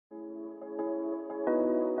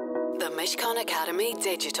The Mishcon Academy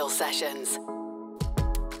Digital Sessions.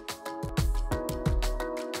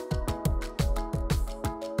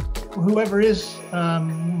 Whoever is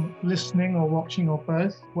listening or watching or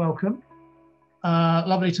both, welcome.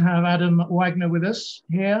 Lovely to have Adam Wagner with us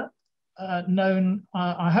here, known,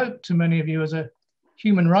 I hope, to many of you as a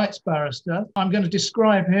human rights barrister. I'm going to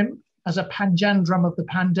describe him as a panjandrum of the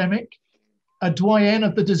pandemic, a doyen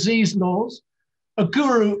of the disease laws, a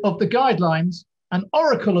guru of the guidelines, an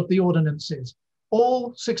oracle of the ordinances,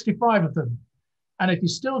 all 65 of them. And if you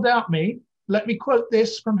still doubt me, let me quote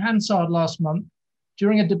this from Hansard last month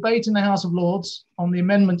during a debate in the House of Lords on the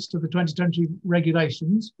amendments to the 2020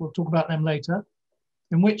 regulations, we'll talk about them later,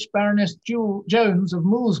 in which Baroness Jones of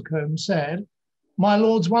Moulscombe said, "My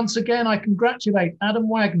lords, once again, I congratulate Adam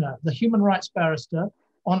Wagner, the human rights barrister,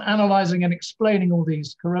 on analysing and explaining all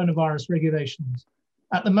these coronavirus regulations.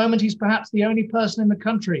 At the moment, he's perhaps the only person in the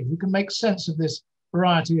country who can make sense of this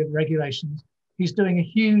variety of regulations. He's doing a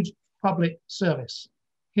huge public service."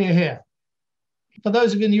 Hear, hear. For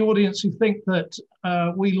those of you in the audience who think that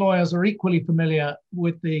we lawyers are equally familiar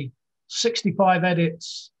with the 65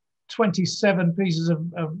 edits, 27 pieces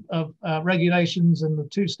of regulations and the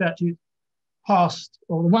two statutes passed,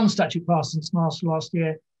 or the one statute passed since March last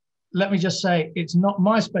year, let me just say, it's not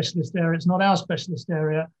my specialist area, it's not our specialist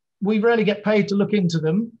area. We rarely get paid to look into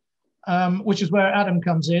them, which is where Adam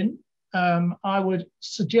comes in. I would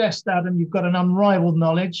suggest, Adam, you've got an unrivaled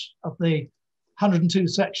knowledge of the 102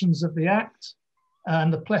 sections of the Act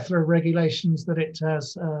and the plethora of regulations that it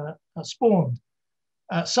has spawned.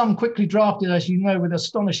 Some quickly drafted, as you know, with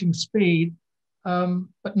astonishing speed,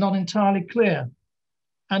 but not entirely clear,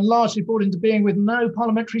 and largely brought into being with no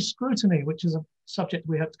parliamentary scrutiny, which is a subject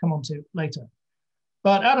we have to come on to later.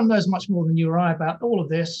 But Adam knows much more than you or I about all of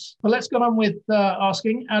this. But let's get on with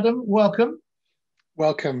asking. Adam, welcome.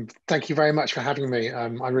 Welcome. Thank you very much for having me. I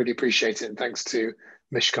really appreciate it. And thanks to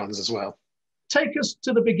Mishcons as well. Take us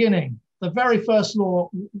to the beginning. The very first law,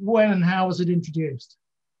 when and how was it introduced?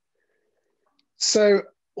 So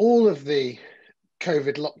all of the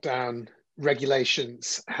COVID lockdown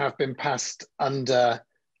regulations have been passed under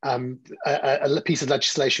a piece of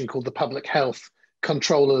legislation called the Public Health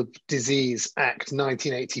Control of Disease Act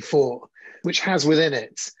 1984, which has within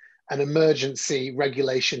it an emergency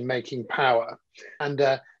regulation making power and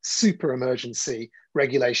a super emergency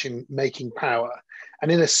regulation making power.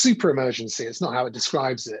 And in a super emergency, it's not how it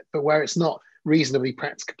describes it, but where it's not reasonably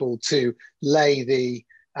practicable to lay the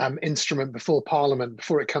instrument before Parliament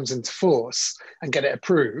before it comes into force and get it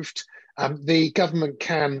approved, the government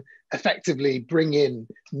can effectively bring in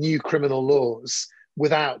new criminal laws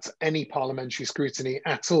without any parliamentary scrutiny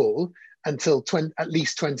at all until at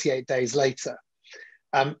least 28 days later.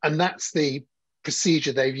 And that's the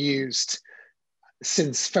procedure they've used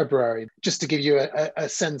since February. Just to give you a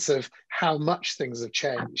sense of how much things have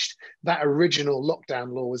changed, that original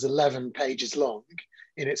lockdown law was 11 pages long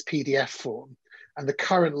in its PDF form, and the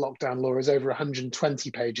current lockdown law is over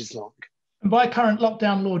 120 pages long. And by current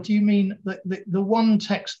lockdown law, do you mean the one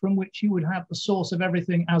text from which you would have the source of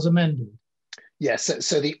everything as amended? Yes,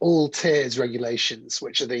 so the all tiers regulations,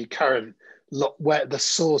 which are the current where the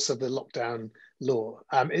source of the lockdown law.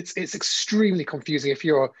 It's extremely confusing if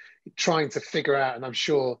you're trying to figure out, and I'm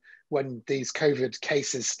sure when these COVID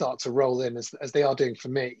cases start to roll in, as they are doing for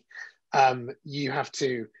me, you have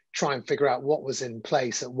to try and figure out what was in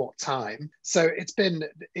place at what time. So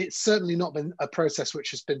it's certainly not been a process which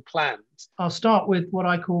has been planned. I'll start with what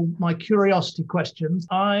I call my curiosity questions.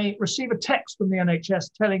 I receive a text from the NHS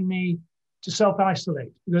telling me to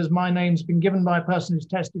self-isolate because my name's been given by a person who's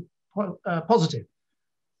tested positive.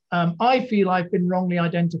 I feel I've been wrongly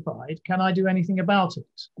identified. Can I do anything about it?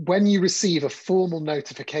 When you receive a formal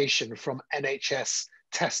notification from NHS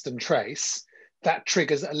Test and Trace, that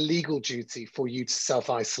triggers a legal duty for you to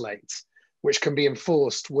self-isolate, which can be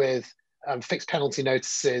enforced with fixed penalty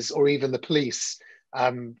notices or even the police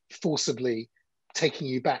forcibly taking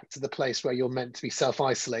you back to the place where you're meant to be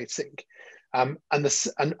self-isolating. And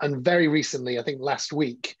very recently, I think last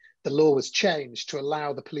week, the law was changed to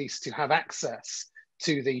allow the police to have access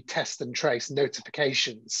to the test and trace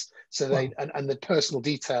notifications, so they and the personal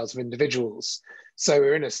details of individuals. So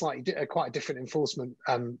we're in a quite different enforcement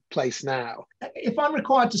place now. If I'm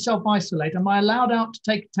required to self-isolate, am I allowed out to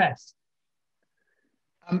take a test?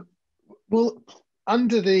 Well,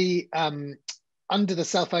 under the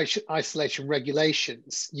self-isolation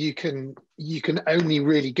regulations, you can only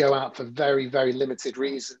really go out for very, very limited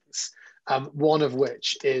reasons. One of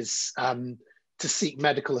which is to seek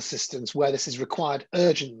medical assistance where this is required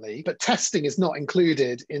urgently, but testing is not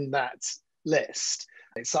included in that list.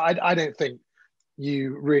 So I don't think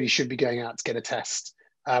you really should be going out to get a test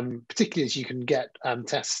particularly as you can get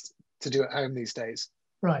tests to do at home these days.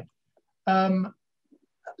 Right.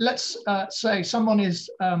 Let's say someone is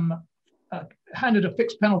handed a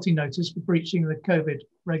fixed penalty notice for breaching the COVID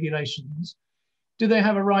regulations. Do they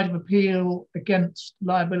have a right of appeal against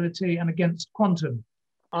liability and against quantum?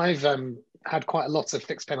 I've had quite a lot of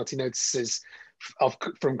fixed penalty notices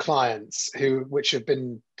from clients which have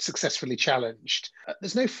been successfully challenged.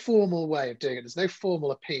 There's no formal way of doing it. There's no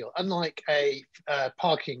formal appeal, unlike a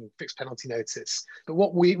parking fixed penalty notice. But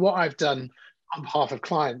what I've done on behalf of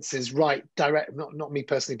clients is write direct, not me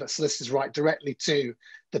personally, but solicitors write directly to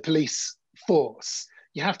the police force.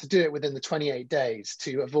 You have to do it within the 28 days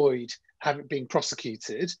to avoid having being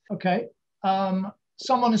prosecuted. Okay.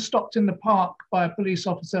 Someone is stopped in the park by a police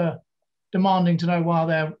officer demanding to know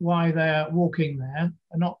why they're walking there.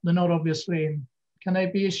 They're not obviously in. Can they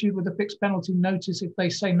be issued with a fixed penalty notice if they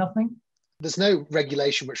say nothing? There's no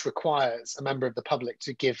regulation which requires a member of the public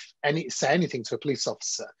to say anything to a police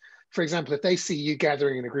officer. For example, if they see you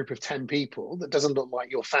gathering in a group of 10 people that doesn't look like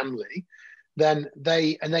your family, then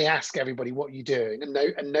they ask everybody what you're doing,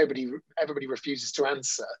 and everybody refuses to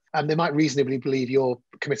answer. And they might reasonably believe you're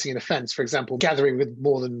committing an offence. For example, gathering with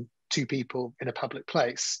more than 2 people in a public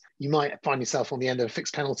place, you might find yourself on the end of a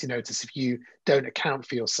fixed penalty notice if you don't account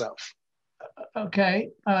for yourself. Okay,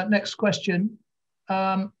 next question.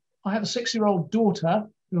 I have a 6-year-old daughter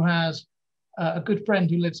who has a good friend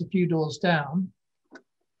who lives a few doors down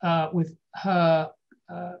with her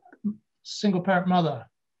single parent mother.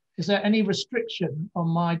 Is there any restriction on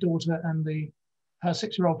my daughter and her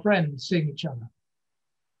 6-year-old friend seeing each other?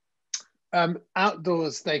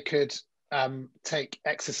 Outdoors, they could take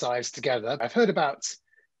exercise together. I've heard about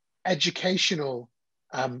educational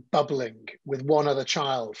bubbling with one other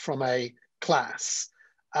child from a class.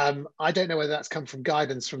 I don't know whether that's come from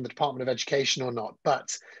guidance from the Department of Education or not,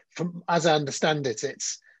 but as I understand it,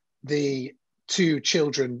 it's the 2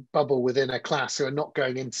 children bubble within a class who are not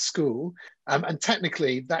going into school. And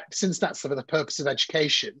technically, since that's for the purpose of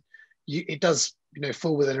education, it does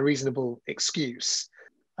fall within a reasonable excuse.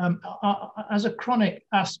 As a chronic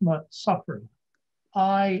asthma sufferer,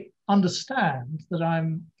 I understand that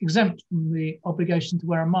I'm exempt from the obligation to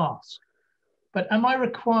wear a mask. But am I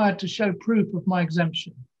required to show proof of my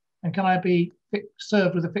exemption? And can I be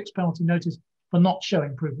served with a fixed penalty notice for not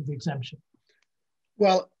showing proof of the exemption?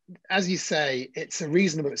 Well, as you say, it's a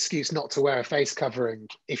reasonable excuse not to wear a face covering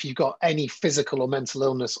if you've got any physical or mental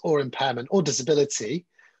illness or impairment or disability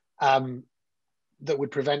that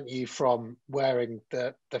would prevent you from wearing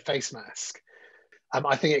the face mask.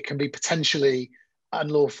 I think it can be potentially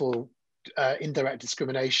unlawful indirect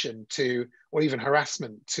discrimination or even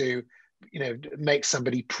harassment to make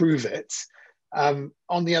somebody prove it.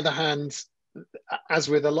 On the other hand, as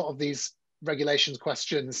with a lot of these regulations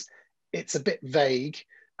questions, it's a bit vague,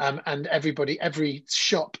 and every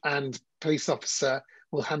shop and police officer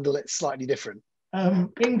will handle it slightly different.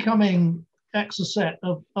 Incoming exercise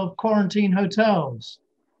of quarantine hotels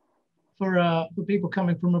for people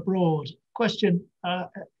coming from abroad. Question,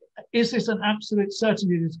 is this an absolute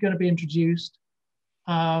certainty that's going to be introduced?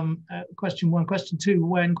 Question 1. Question 2,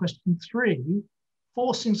 when? Question 3,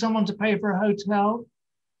 forcing someone to pay for a hotel?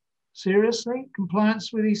 Seriously?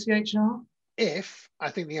 Compliance with ECHR? I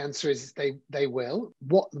think the answer is they will.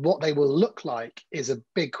 What they will look like is a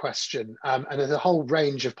big question. And there's a whole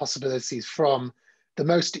range of possibilities, from the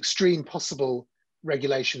most extreme possible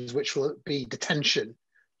regulations, which will be detention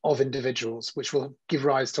of individuals, which will give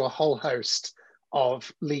rise to a whole host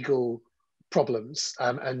of legal problems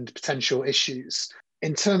and potential issues.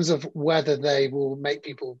 In terms of whether they will make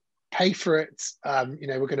people pay for it, we're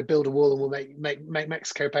going to build a wall and we'll make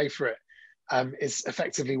Mexico pay for it, is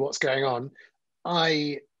effectively what's going on.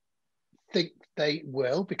 I think they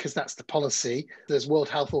will, because that's the policy. There's World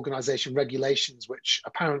Health Organization regulations, which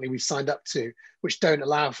apparently we've signed up to, which don't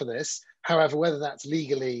allow for this. However, whether those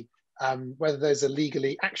are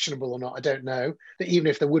legally actionable or not, I don't know. But even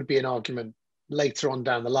if there would be an argument later on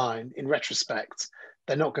down the line, in retrospect,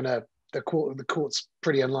 they're not going to. The court's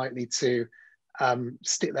pretty unlikely to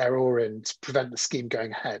stick their oar in to prevent the scheme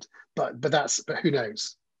going ahead. But who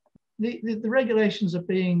knows? The regulations are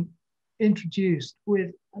being introduced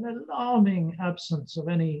with an alarming absence of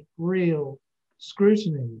any real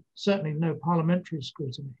scrutiny, certainly no parliamentary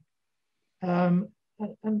scrutiny. And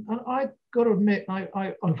I've got to admit,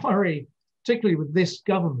 I worry, particularly with this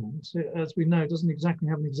government, as we know, doesn't exactly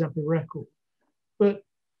have an exemplary record. But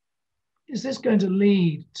is this going to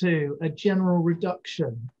lead to a general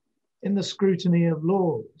reduction in the scrutiny of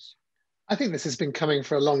laws? I think this has been coming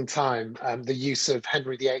for a long time, the use of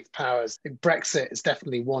Henry VIII powers. Brexit is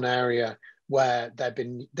definitely one area where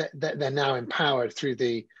they're now empowered through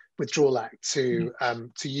the Withdrawal Act to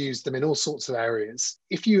use them in all sorts of areas.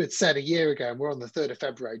 If you had said a year ago, and we're on the 3rd of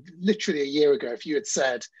February, literally a year ago, if you had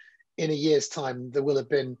said in a year's time there will have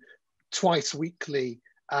been twice weekly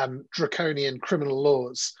draconian criminal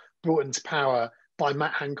laws brought into power by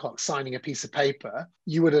Matt Hancock signing a piece of paper,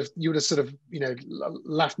 you would have sort of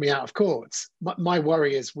laughed me out of court. My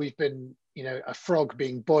worry is we've been a frog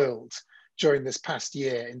being boiled during this past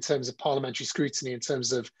year in terms of parliamentary scrutiny, in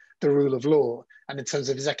terms of the rule of law, and in terms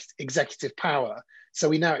of executive power. So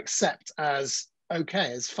we now accept as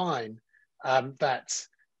fine that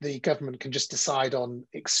the government can just decide on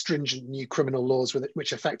stringent new criminal laws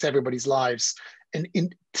which affect everybody's lives, and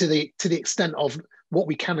to the extent of what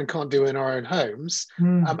we can and can't do in our own homes,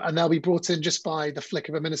 and they'll be brought in just by the flick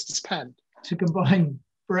of a minister's pen. To combine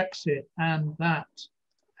Brexit and that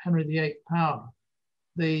Henry VIII power,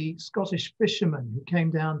 the Scottish fishermen who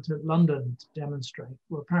came down to London to demonstrate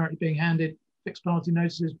were apparently being handed fixed penalty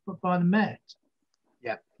notices by the Met.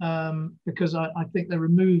 Yeah. Because I think they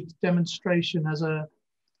removed demonstration as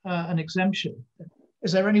an exemption.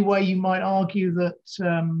 Is there any way you might argue that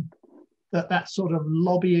that sort of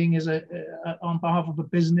lobbying is on behalf of a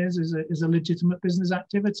business is a legitimate business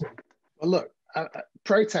activity? Well, look,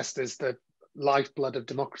 protest is the lifeblood of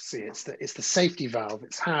democracy. It's the safety valve.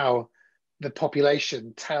 It's how the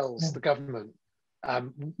population tells the government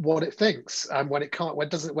what it thinks, when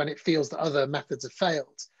it feels that other methods have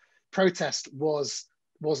failed. Protest was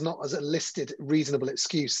not as a listed reasonable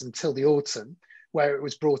excuse until the autumn, where it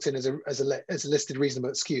was brought in as a listed reasonable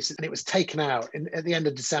excuse, and it was taken out at the end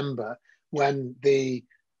of December when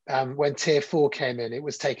Tier 4 came in. It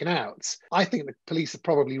was taken out. I think the police are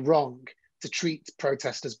probably wrong to treat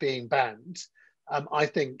protest as being banned. I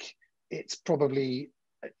think it's probably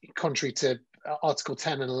contrary to Article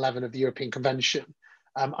 10 and 11 of the European Convention.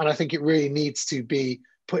 And I think it really needs to be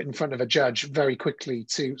put in front of a judge very quickly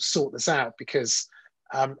to sort this out, because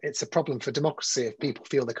it's a problem for democracy if people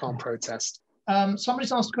feel they can't protest.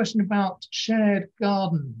 Somebody's asked a question about shared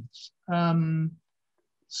gardens.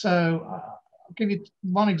 So I'll give you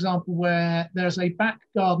one example where there's a back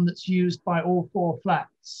garden that's used by all 4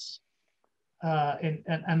 flats.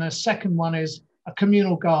 And the second one is a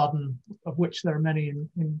communal garden, of which there are many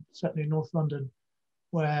in certainly in North London,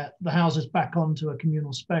 where the houses back onto a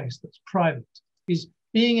communal space that's private. Is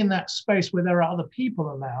being in that space where there are other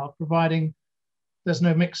people allowed, providing there's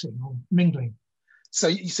no mixing or mingling. So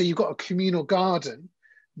you've got a communal garden,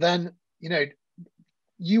 then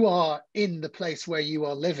you are in the place where you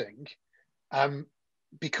are living,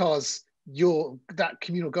 because that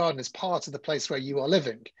communal garden is part of the place where you are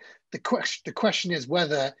living. The question is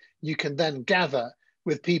whether you can then gather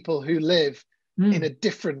with people who live in a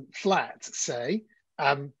different flat, say,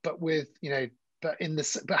 but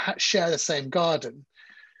share the same garden.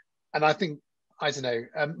 And I think, I don't know,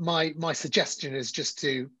 my suggestion is just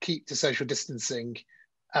to keep to social distancing.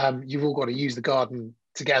 You've all got to use the garden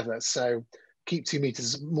together, so keep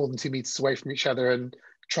more than 2 meters away from each other, and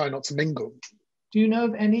try not to mingle. Do you know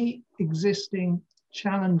of any existing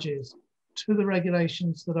challenges to the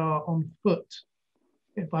regulations that are on foot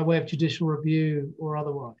by way of judicial review or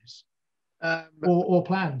otherwise, or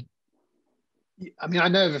planned? I mean, I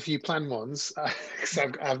know of a few planned ones, because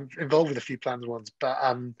I'm involved with a few planned ones, but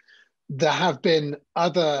there have been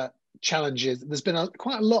other challenges. There's been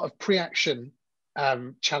quite a lot of pre-action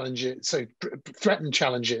challenges, so threatened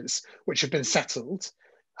challenges, which have been settled,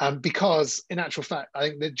 because in actual fact, I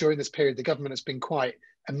think that during this period, the government has been quite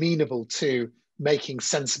amenable to making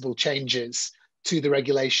sensible changes to the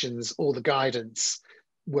regulations or the guidance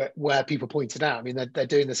where people pointed out. I mean, they're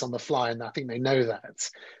doing this on the fly, and I think they know that.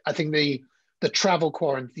 I think the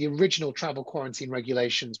original travel quarantine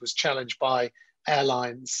regulations was challenged by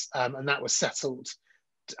airlines, and that was settled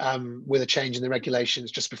with a change in the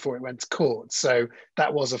regulations just before it went to court. So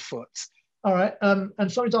that was afoot. All right.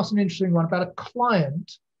 And sorry to ask an interesting one about a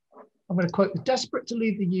client. I'm going to quote: desperate to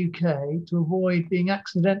leave the UK to avoid being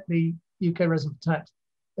accidentally UK resident for tax,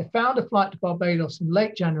 they found a flight to Barbados in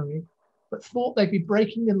late January, but thought they'd be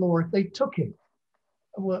breaking the law if they took it.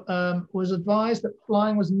 Was advised that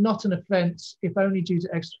flying was not an offence if only due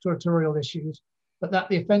to extraterritorial issues, but that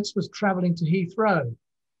the offence was travelling to Heathrow.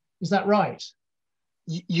 Is that right?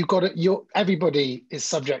 Everybody is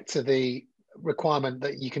subject to the requirement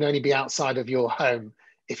that you can only be outside of your home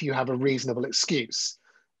if you have a reasonable excuse.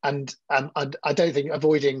 And I don't think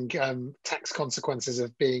avoiding tax consequences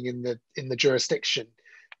of being in the jurisdiction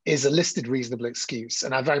is a listed reasonable excuse,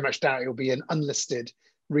 and I very much doubt it will be an unlisted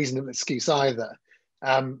reasonable excuse either.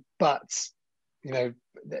 But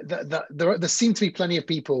there seem to be plenty of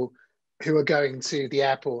people who are going to the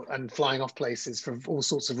airport and flying off places for all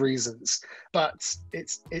sorts of reasons. But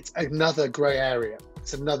it's another grey area.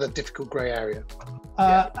 It's another difficult grey area.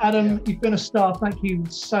 Adam, you've been a star. Thank you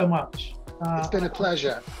so much. It's been a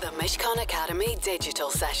pleasure. The Mishcon Academy Digital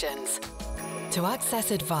Sessions. To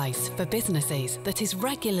access advice for businesses that is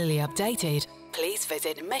regularly updated, please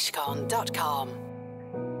visit mishcon.com.